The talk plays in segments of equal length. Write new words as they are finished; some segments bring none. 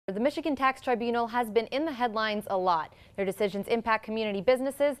The Michigan Tax Tribunal has been in the headlines a lot. Their decisions impact community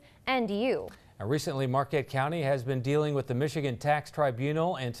businesses and you. Now, recently, Marquette County has been dealing with the Michigan Tax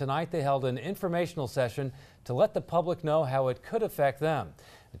Tribunal, and tonight they held an informational session to let the public know how it could affect them.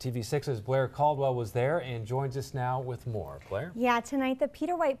 TV6's Blair Caldwell was there and joins us now with more. Blair? Yeah, tonight the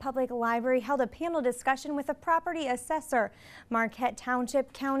Peter White Public Library held a panel discussion with a property assessor, Marquette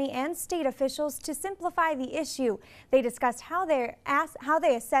Township, county, and state officials to simplify the issue. They discussed how they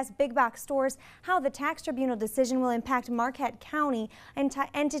assess big box stores, how the tax tribunal decision will impact Marquette County and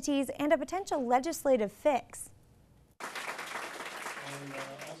entities, and a potential legislative fix.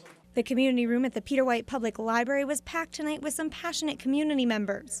 The community room at the Peter White Public Library was packed tonight with some passionate community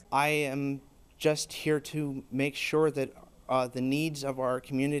members. I am just here to make sure that the needs of our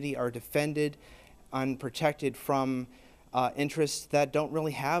community are defended and protected from interests that don't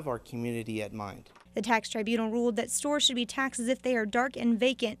really have our community at mind. The tax tribunal ruled that stores should be taxed as if they are dark and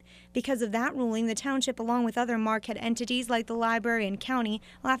vacant. Because of that ruling, the township, along with other Marquette entities like the library and county,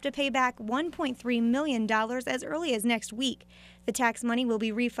 will have to pay back $1.3 million as early as next week. The tax money will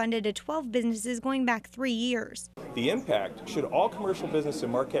be refunded to 12 businesses going back 3 years. The impact, should all commercial business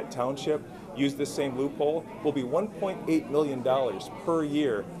in Marquette Township use this same loophole, will be $1.8 million per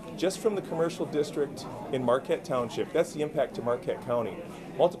year just from the commercial district in Marquette Township. That's the impact to Marquette County.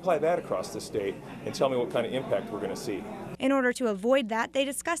 Multiply that across the state and tell me what kind of impact we're going to see. In order to avoid that, they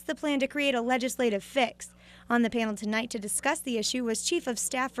discussed the plan to create a legislative fix. On the panel tonight to discuss the issue was Chief of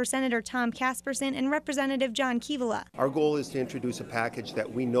Staff for Senator Tom Casperson and Representative John Kivala. Our goal is to introduce a package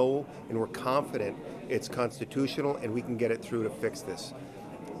that we know and we're confident it's constitutional and we can get it through to fix this.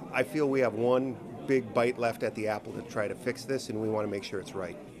 I feel we have one big bite left at the apple to try to fix this, and we want to make sure it's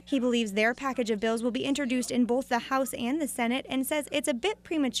right. He believes their package of bills will be introduced in both the House and the Senate and says it's a bit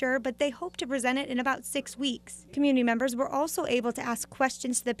premature, but they hope to present it in about 6 weeks. Community members were also able to ask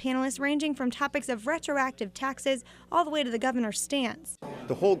questions to the panelists ranging from topics of retroactive taxes all the way to the governor's stance.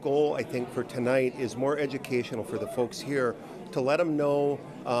 The whole goal, I think, for tonight is more educational for the folks here to let them know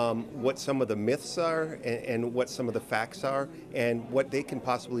what some of the myths are and what some of the facts are and what they can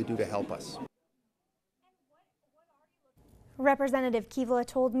possibly do to help us. Representative Kivala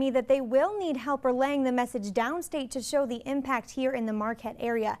told me that they will need help relaying the message downstate to show the impact here in the Marquette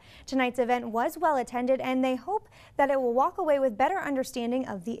area. Tonight's event was well attended, and they hope that it will walk away with better understanding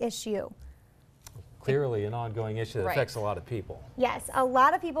of the issue. Clearly an ongoing issue that affects a lot of people. Yes, a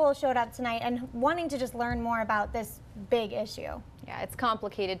lot of people showed up tonight and wanting to just learn more about this big issue. Yeah, it's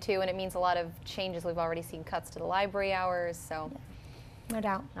complicated too, and it means a lot of changes. We've already seen cuts to the library hours, so. No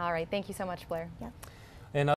doubt. All right, thank you so much, Blair. Yep.